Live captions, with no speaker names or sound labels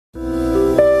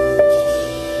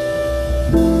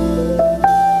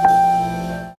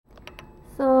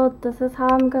this is how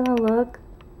I'm gonna look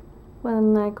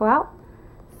when I go out.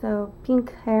 So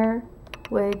pink hair,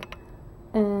 wig,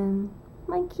 and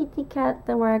my kitty cat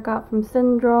that where I got from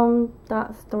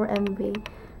syndrome.storeenvy.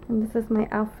 And this is my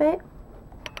outfit.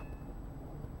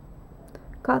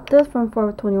 Got this from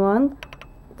Forever 21.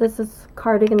 This is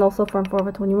cardigan also from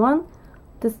Forever 21.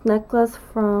 This necklace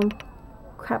from,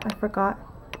 crap, I forgot.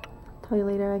 I'll tell you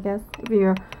later, I guess. If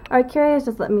you are curious,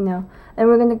 just let me know. And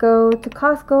we're gonna go to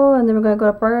Costco, and then we're gonna go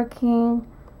to Burger King,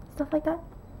 stuff like that.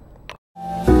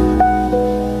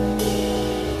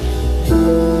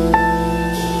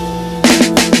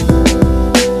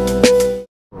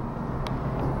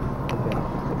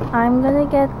 I'm gonna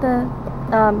get the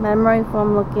memory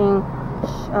foam looking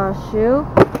shoe.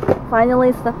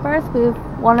 Finally slippers. We've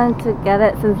wanted to get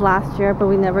it since last year, but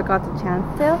we never got the chance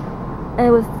to. And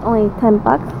it was only 10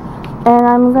 bucks. And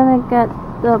I'm gonna get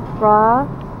the bra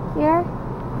here.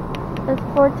 It's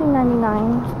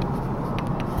 $14.99.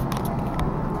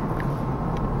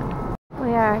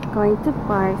 We are going to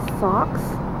buy socks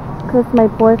because my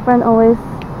boyfriend always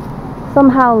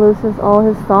somehow loses all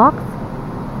his socks.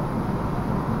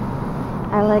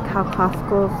 I like how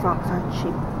Costco socks are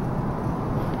cheap.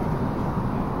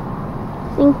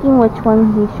 Thinking which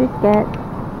one he should get.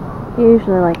 He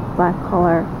usually like black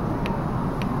color,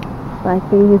 but I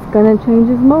think he's gonna change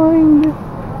his mind.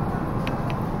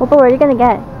 Well, but what are you gonna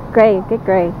get? Gray. Get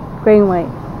gray. Gray and white.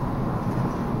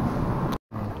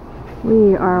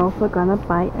 We are also gonna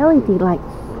buy LED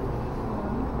lights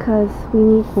because we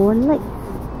need more lights.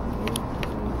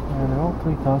 Yeah, they're all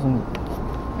 3,000.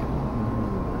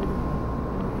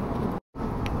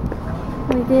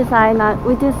 We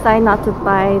decided not to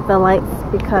buy the lights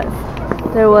because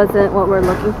there wasn't what we're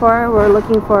looking for. We're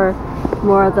looking for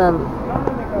more of the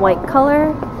white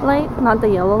color light, not the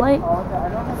yellow light.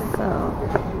 So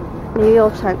maybe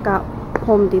you'll check out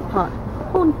Home Depot.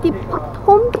 Home Depot.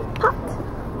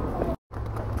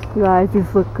 You guys,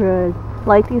 these look good.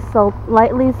 Lightly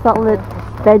salted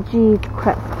veggie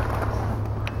crisp.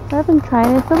 I haven't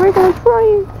tried it, so we're gonna try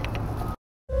it.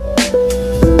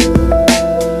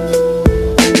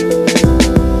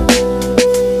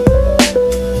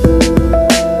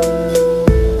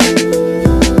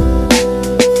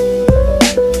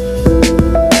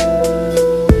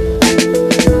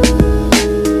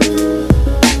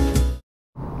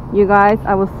 You guys,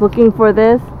 I was looking for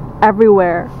this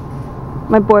everywhere.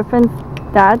 My boyfriend's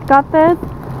dad got this,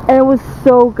 and it was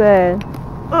so good.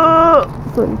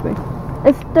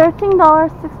 It's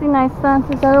 $13.69.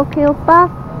 Is that okay with that?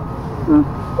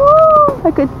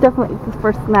 I could definitely eat this for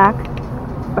a snack.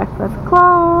 Breakfast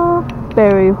claw,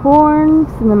 berry horn,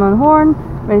 cinnamon horn,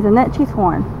 raisinette cheese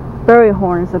horn. Berry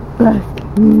horn is the best.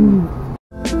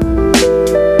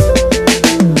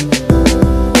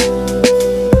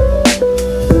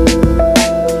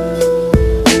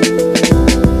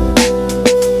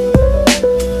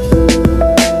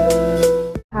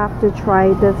 To try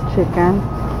this chicken.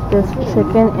 This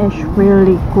chicken is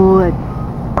really good.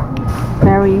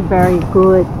 Very, very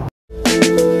good.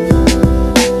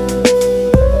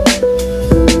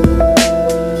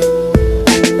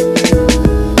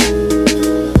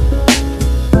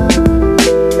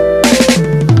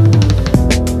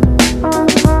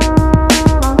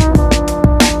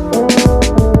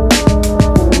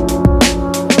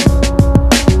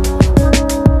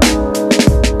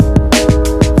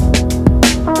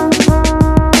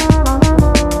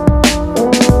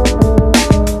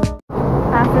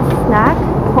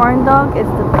 Corn dog is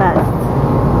the best.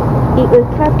 Eat with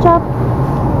ketchup,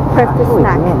 perfect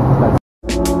snack.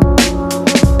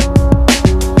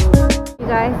 You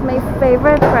guys, my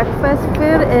favorite breakfast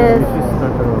food is...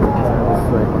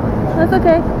 That's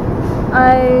okay.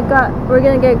 We're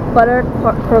gonna get buttered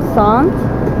croissant.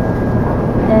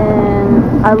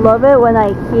 And I love it when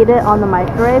I heat it on the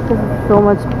microwave because it's so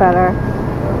much better.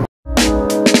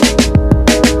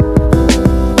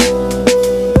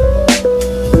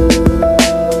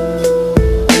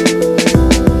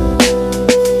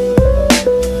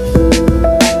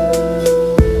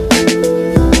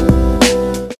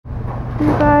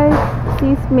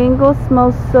 These mangoes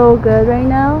smell so good right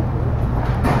now.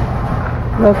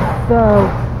 Looks so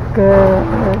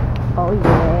good. Oh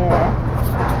yeah.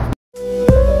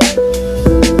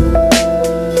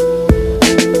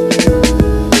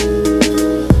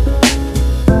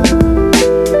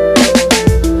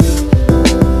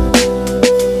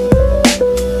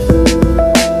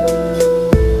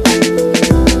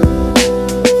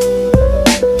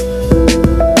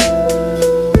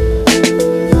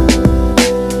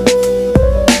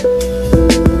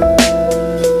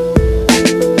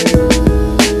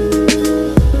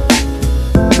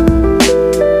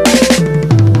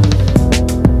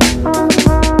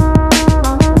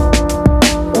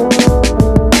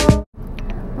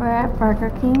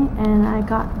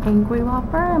 got Angry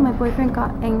Whopper, and my boyfriend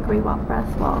got Angry Whopper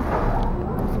as well.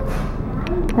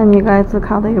 And you guys, look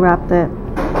how they wrapped it.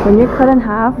 When you cut in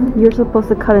half, you're supposed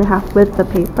to cut in half with the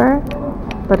paper,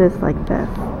 but it's like this.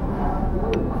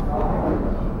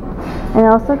 And I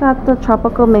also got the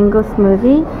tropical mango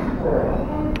smoothie.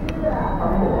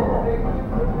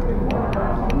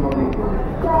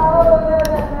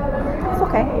 It's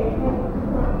okay.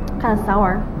 Kind of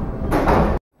sour.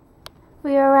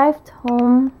 We arrived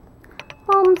home.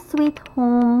 Home sweet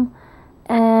home.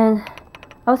 And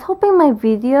I was hoping my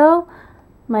video,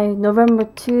 my November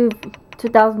 2,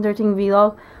 2013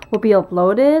 vlog will be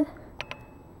uploaded.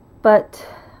 But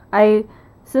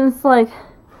since like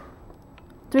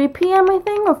 3 p.m. I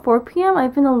think, or 4 p.m.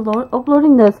 I've been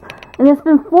uploading this. And it's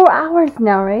been 4 hours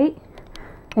now, right?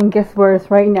 And guess where it's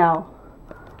right now?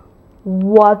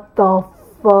 What the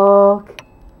fuck?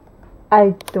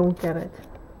 I don't get it.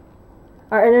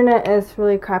 Our internet is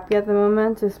really crappy at the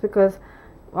moment just because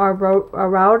our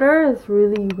router is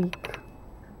really weak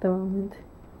at the moment.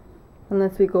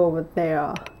 Unless we go over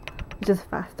there, which is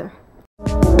faster.